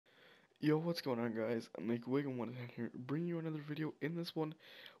Yo, what's going on, guys? I'm Nick Wigan1 here, bringing you another video. In this one,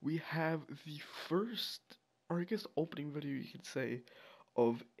 we have the first, or I guess opening video you could say,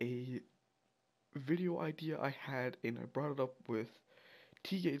 of a video idea I had, and I brought it up with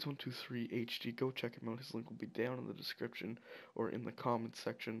TGAGS123HD. Go check him out. His link will be down in the description or in the comments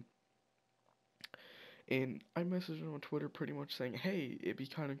section. And I messaged him on Twitter pretty much saying, hey, it'd be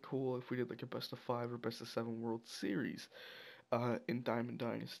kind of cool if we did like a best of 5 or best of 7 World Series. In Diamond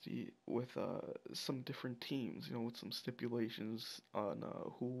Dynasty with some different teams, with some stipulations on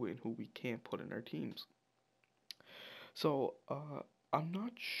who and who we can't put in our teams. So I'm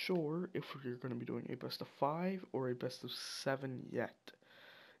not sure if we're going to be doing a best of 5 or a best of 7 yet.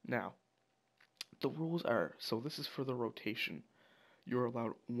 Now, the rules are, so this is for the rotation. You're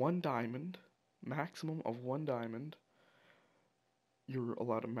allowed 1 diamond, maximum of 1 diamond. You're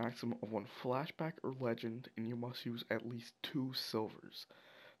allowed a maximum of 1 flashback or legend, and you must use at least 2 silvers.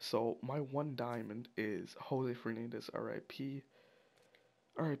 So my 1 diamond is Jose Fernandez, RIP.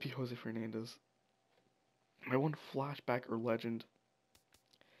 RIP Jose Fernandez. My 1 flashback or legend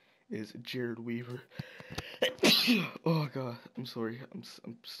is Jared Weaver. Oh god, I'm sorry. I'm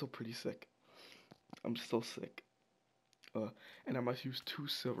still pretty sick. I'm still sick. And I must use 2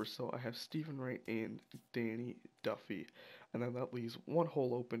 silver, so I have Stephen Wright and Danny Duffy. And then that leaves 1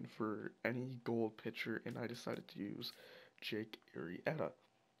 hole open for any gold pitcher, and I decided to use Jake Arrieta.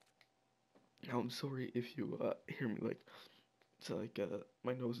 Now, I'm sorry if you hear me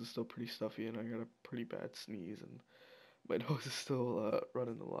my nose is still pretty stuffy, and I got a pretty bad sneeze, and my nose is still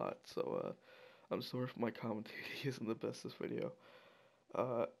running a lot, so I'm sorry if my commentary isn't the best this video.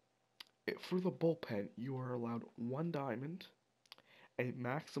 Uh, for the bullpen, you are allowed 1 diamond, a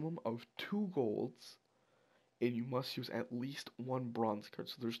maximum of 2 golds, and you must use at least 1 bronze card.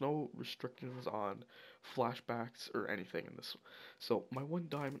 So there's no restrictions on flashbacks or anything in this. So my 1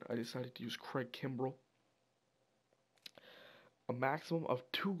 diamond, I decided to use Craig Kimbrell. A maximum of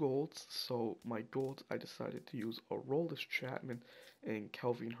 2 golds, so my golds, I decided to use Aroldis Chapman and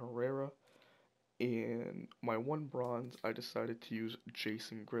Kelvin Herrera. And my 1 bronze, I decided to use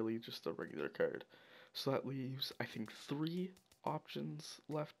Jason Grilly, just a regular card. So that leaves, I think, 3 options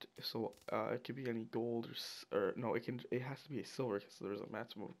left. So it could be any gold or no, it has to be a silver because there's a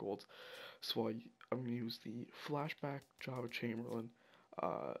maximum of golds. So I'm gonna use the flashback Java Chamberlain,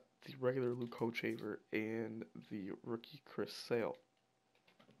 the regular Luke Hochaver, and the rookie Chris Sale.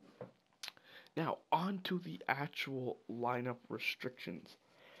 Now on to the actual lineup restrictions.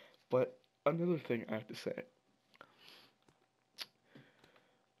 But another thing I have to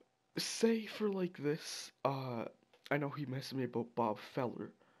say for like this, I know he messaged me about Bob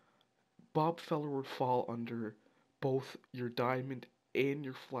Feller. Bob Feller would fall under both your diamond and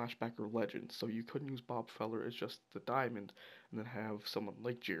your flashback or legend. So you couldn't use Bob Feller as just the diamond and then have someone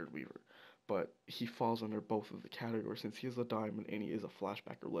like Jared Weaver. But he falls under both of the categories since he is a diamond and he is a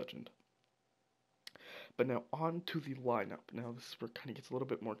flashback or legend. But now on to the lineup. Now this is where it kind of gets a little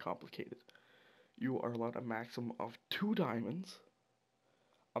bit more complicated. You are allowed a maximum of 2 diamonds,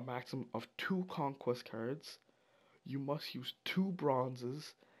 a maximum of 2 conquest cards. You must use 2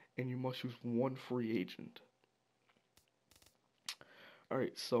 bronzes, and you must use 1 free agent.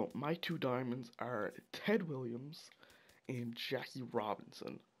 Alright, so my 2 diamonds are Ted Williams and Jackie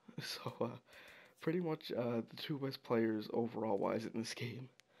Robinson. So, pretty much the 2 best players overall wise in this game.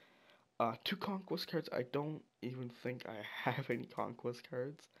 2 conquest cards, I don't even think I have any conquest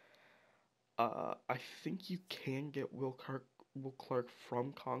cards. I think you can get Will Clark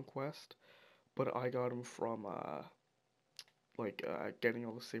from Conquest, but I got him from getting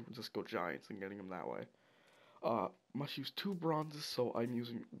all the San Francisco Giants and getting him that way. Must use 2 bronzes, so I'm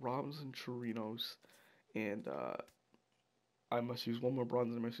using Robinson Chirinos, and I must use 1 more bronze,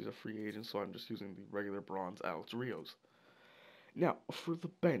 and I must use a free agent, so I'm just using the regular bronze Alex Rios. Now, for the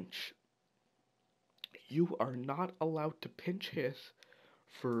bench, you are not allowed to pinch hit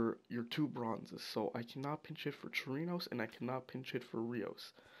for your 2 bronzes, so I cannot pinch hit for Chirinos, and I cannot pinch hit for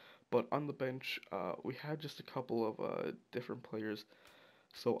Rios. But on the bench, we have just a couple of different players.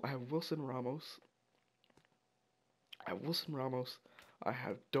 So I have Wilson Ramos. I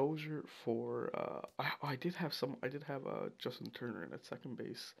have Dozier for. I did have Justin Turner at second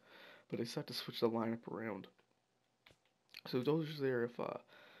base, but I decided to switch the lineup around. So Dozier's there if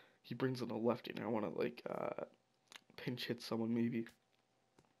he brings in a lefty, and I want to pinch hit someone maybe.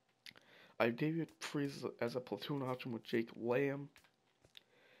 I have David Freeze as a platoon option with Jake Lamb.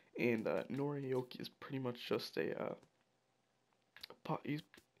 And Noriyoki is pretty much just I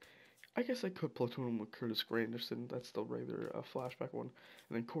guess I could platoon him with Curtis Granderson. That's the regular flashback one.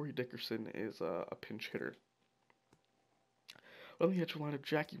 And then Corey Dickerson is a pinch hitter. On the edge lineup,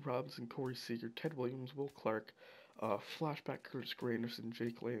 Jackie Robinson, Corey Seager, Ted Williams, Will Clark, flashback Curtis Granderson,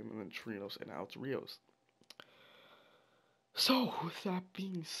 Jake Lamb, and then Trinos and Alex Rios. So, with that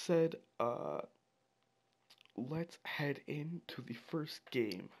being said, let's head into the first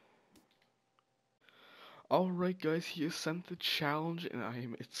game. Alright guys, he has sent the challenge and I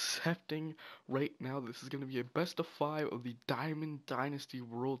am accepting right now. This is going to be a best of 5 of the Diamond Dynasty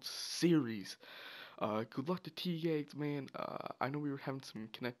World Series. Good luck to TGAGS, man. I know we were having some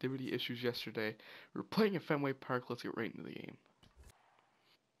connectivity issues yesterday. We were playing at Fenway Park. Let's get right into the game.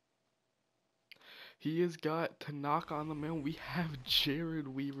 He has got Tanaka on the mound. We have Jared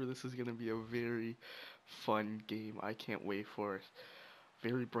Weaver. This is going to be a very fun game. I can't wait for it.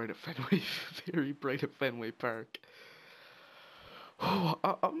 Very bright at Fenway, very bright at Fenway Park. Oh,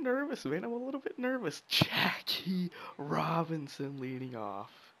 I'm nervous, man. I'm a little bit nervous. Jackie Robinson leading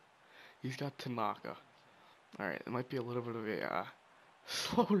off. He's got Tanaka. Alright, it might be a little bit of a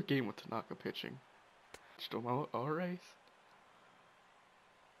slower game with Tanaka pitching. Alright.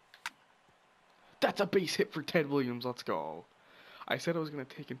 That's a base hit for Ted Williams. Let's go. I said I was going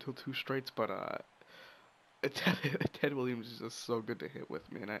to take until 2 strikes, but Ted Williams is just so good to hit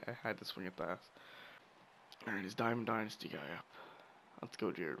with, man. I had to swing at that. Alright, his Diamond Dynasty guy up. Let's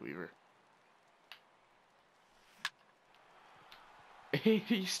go, Jared Weaver.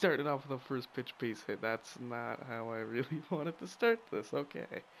 He started off with a first pitch base hit. That's not how I really wanted to start this. Okay.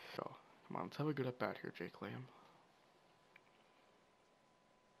 Go. Come on, let's have a good at bat here, Jake Lamb.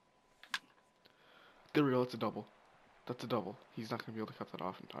 There we go, that's a double. That's a double. He's not going to be able to cut that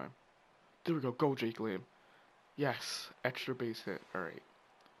off in time. There we go. Go, Jake Lamb. Yes, extra base hit. Alright.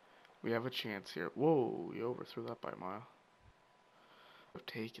 We have a chance here. Whoa, you overthrew that by a mile. I've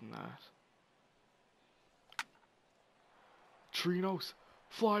taken that. Trinos,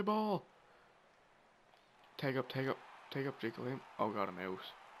 fly ball. Tag up, Jake Lamb. Oh, got him out.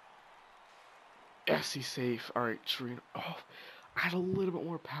 Yes, he's safe. Alright, Trino. Oh, I had a little bit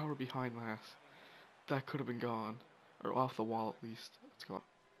more power behind that. That could have been gone. Or off the wall at least. Let's go.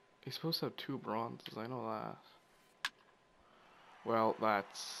 He's supposed to have 2 bronzes, I know that. Well,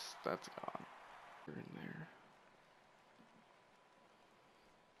 that's gone. You're in there.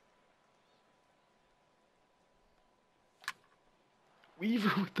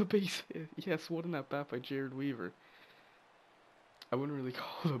 Weaver with the base hit. Yes, what an at bat by Jared Weaver. I wouldn't really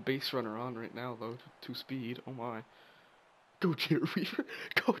call it a base runner on right now, though. 2 speed. Oh my. Go, Jared Weaver.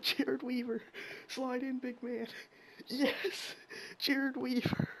 Go, Jared Weaver. Slide in, big man. Yes, Jared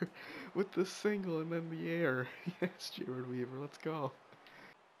Weaver with the single and then the air. Yes, Jared Weaver. Let's go.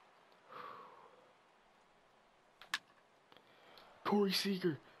 Corey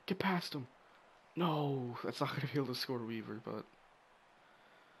Seager. Get past him. No, that's not going to be able to score Weaver, but...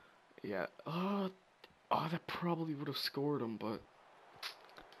 Yeah. Oh, that probably would have scored him, but...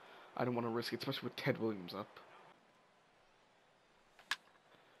 I don't want to risk it, especially with Ted Williams up.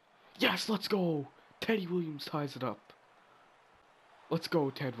 Yes, let's go! Teddy Williams ties it up. Let's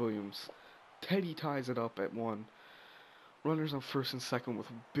go, Ted Williams. Teddy ties it up at 1. Runners on first and second with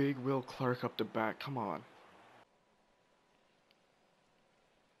big Will Clark up to bat. Come on.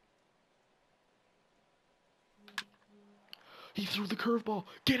 He threw the curveball.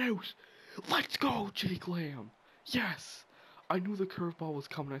 Get out! Let's go, Jake Lamb. Yes! I knew the curveball was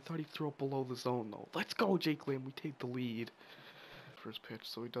coming. I thought he'd throw it below the zone, though. Let's go, Jake Lamb. We take the lead. First pitch,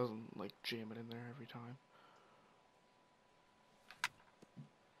 so he doesn't, like, jam it in there every time.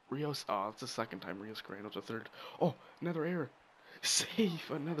 Rios, oh, it's the second time Rios Grano's a third. Oh, another error. Safe,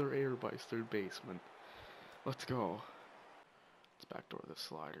 another error by his third baseman. Let's go. Let's backdoor this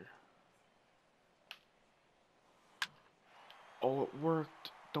slider. Oh, it worked.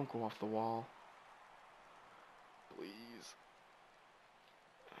 Don't go off the wall. Please.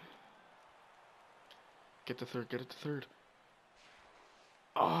 Get to third, get it to third.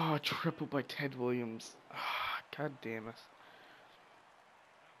 Oh, triple by Ted Williams. Ah, God damn it.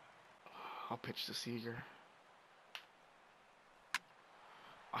 I'll pitch to Seager.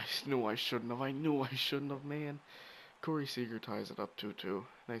 I knew I shouldn't have. I knew I shouldn't have, man. Corey Seager ties it up 2-2.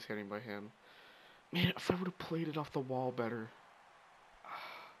 Nice hitting by him. Man, if I would have played it off the wall better.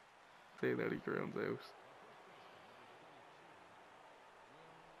 Say that he grounds out.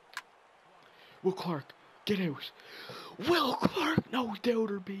 Will Clark, get out. Will Clark, no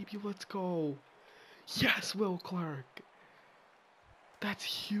doubter, baby. Let's go. Yes, Will Clark. That's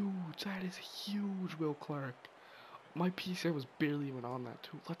huge. That is huge, Will Clark. My PCI was barely even on that,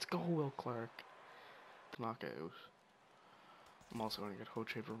 too. Let's go, Will Clark. Knock out. I'm also going to get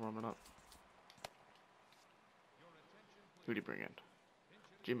Hochaver warming up. Who'd he bring in?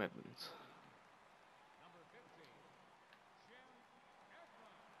 Jim Edmonds.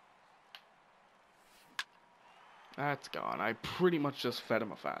 That's gone. I pretty much just fed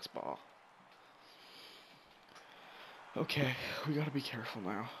him a fastball. Okay, we gotta be careful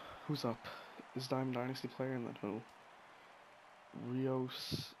now. Who's up? Is Diamond Dynasty player and then who?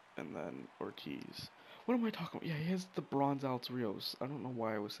 Rios and then Ortiz. What am I talking about? Yeah, he has the bronze Alex Rios. I don't know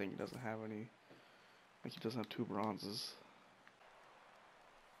why I was saying he doesn't have any. Like he doesn't have 2 bronzes.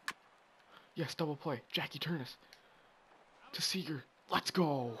 Yes, double play. Jackie Turnus. To Seager. Let's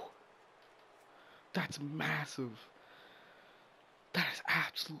go. That's massive. That is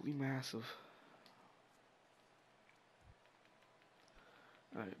absolutely massive.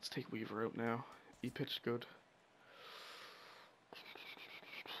 Alright, let's take Weaver out now. He pitched good.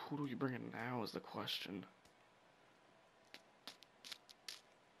 Who do we bring in now is the question.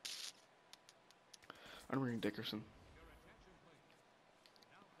 I'm bringing Dickerson.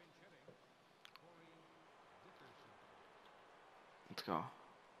 Let's go.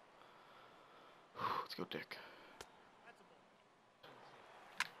 Let's go, Dick.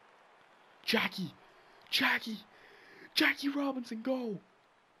 Jackie! Jackie! Jackie Robinson, go!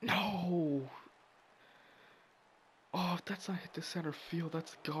 No! Oh, if that's not hit the center field,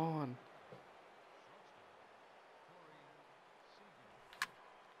 that's gone.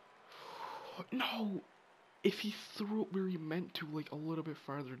 No! If he threw it where he meant to, like a little bit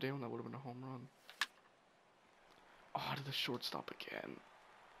farther down, that would have been a home run. Oh, to the shortstop again.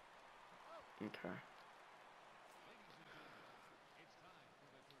 Okay.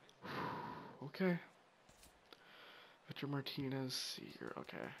 Okay. Victor Martinez, Seager,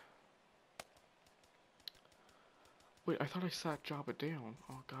 okay. Wait, I thought I sat Jabba down.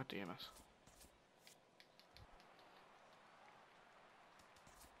 Oh, god damn it.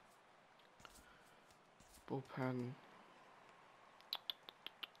 Bullpen.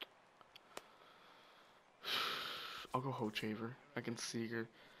 I'll go Hochaver against Seager.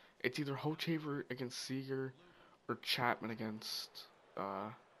 It's either Hochaver against Seager or Chapman against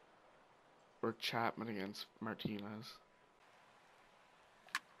Martinez.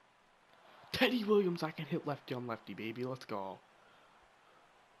 Teddy Williams, I can hit lefty on lefty, baby. Let's go.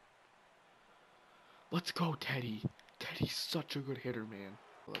 Let's go, Teddy. Teddy's such a good hitter, man.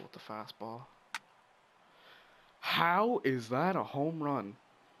 With the fastball. How is that a home run?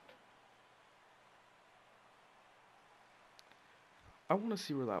 I want to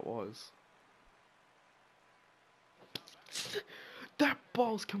see where that was. That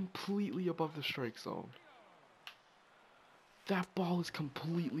ball's completely above the strike zone. That ball is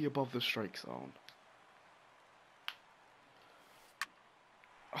completely above the strike zone.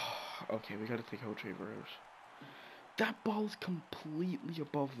 Oh, okay, we gotta take Hochaver out. That ball is completely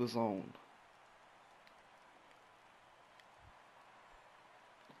above the zone.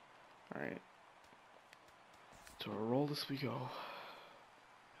 Alright. To a roll this we go.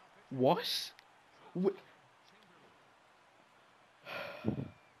 What?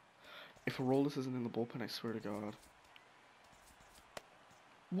 If a roll this isn't in the bullpen, I swear to God.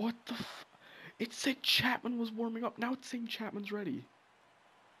 What the f... It said Chapman was warming up. Now it's saying Chapman's ready.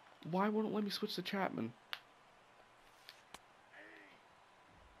 Why won't it let me switch to Chapman?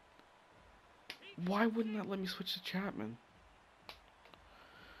 Why wouldn't that let me switch to Chapman?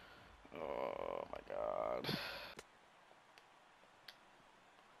 Oh my God.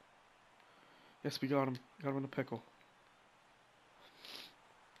 Yes, we got him. Got him in a pickle.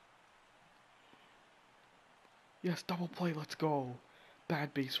 Yes, double play. Let's go.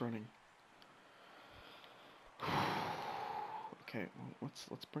 Bad base running. Okay, well,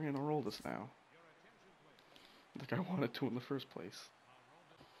 let's bring in a roll this now. Like I wanted to in the first place.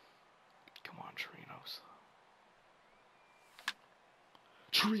 Come on, Chirinos.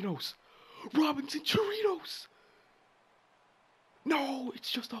 Chirinos! Robinson Chirinos! No, it's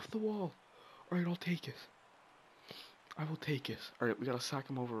just off the wall. Alright, I'll take it. I will take it. Alright, we gotta sack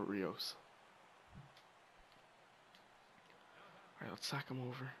him over at Rios. Alright, let's sack him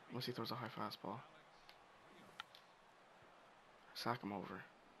over. Unless he throws a high fastball. Sack him over.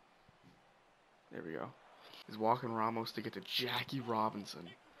 There we go. He's walking Ramos to get to Jackie Robinson.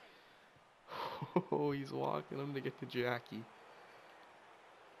 Oh, he's walking him to get to Jackie.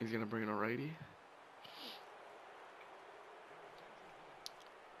 He's gonna bring in a righty.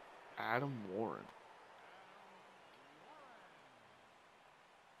 Adam Warren.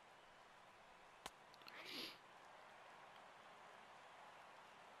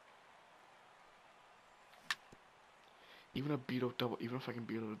 Even if I can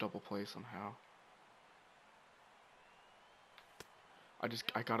beat out a double play somehow.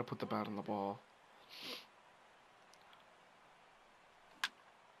 I gotta put the bat on the ball.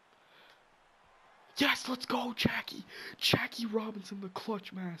 Yes, let's go, Jackie! Jackie Robinson, the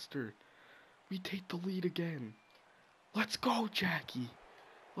clutch master. We take the lead again. Let's go, Jackie.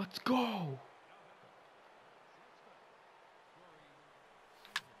 Let's go.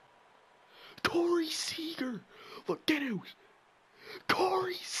 Corey Seager. Look, get out.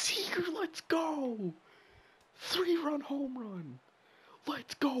 Corey Seager, let's go. 3-run home run.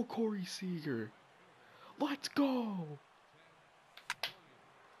 Let's go, Corey Seager. Let's go.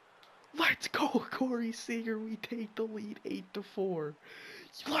 Let's go, Corey Seager. We take the lead 8-4.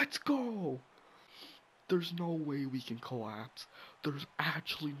 Let's go. There's no way we can collapse. There's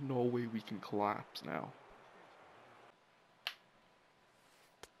actually no way we can collapse now.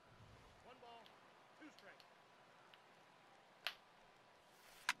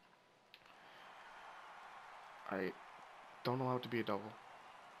 Alright. Don't allow it to be a double.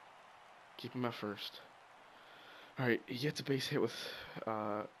 Keep him at first. Alright, he gets a base hit with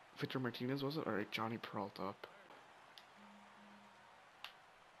Victor Martinez, was it? Alright, Johnny Peralta up.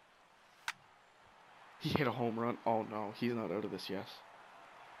 He hit a home run. Oh no, he's not out of this yet.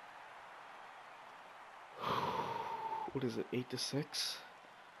 What is it, 8-6?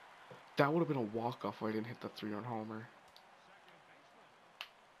 That would have been a walk-off if I didn't hit that 3-run homer.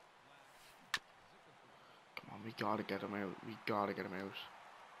 Come on, we gotta get him out. We gotta get him out.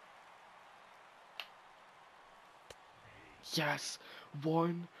 Yes!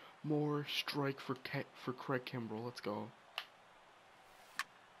 One more strike for Craig Kimbrell. Let's go.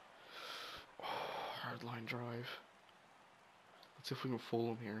 Oh, hard line drive. Let's see if we can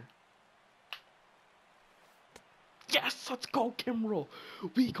fool him here. Yes! Let's go, Kimbrell!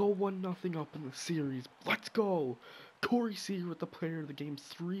 We go 1-0 up in the series. Let's go! Corey Seager with the player of the game,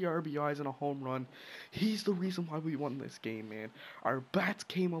 3 RBIs and a home run. He's the reason why we won this game, man. Our bats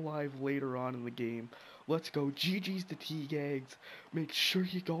came alive later on in the game. Let's go. GG's to TGAGS. Make sure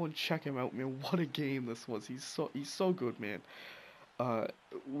you go and check him out, man. What a game this was. He's so good, man.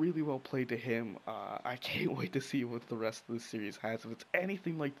 Really well played to him. I can't wait to see what the rest of the series has. If it's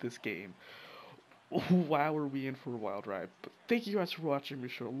anything like this game, wow, are we in for a wild ride. But thank you guys for watching. Be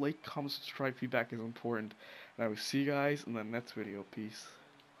sure to like, comment, subscribe. Feedback is important. And I will see you guys in the next video. Peace.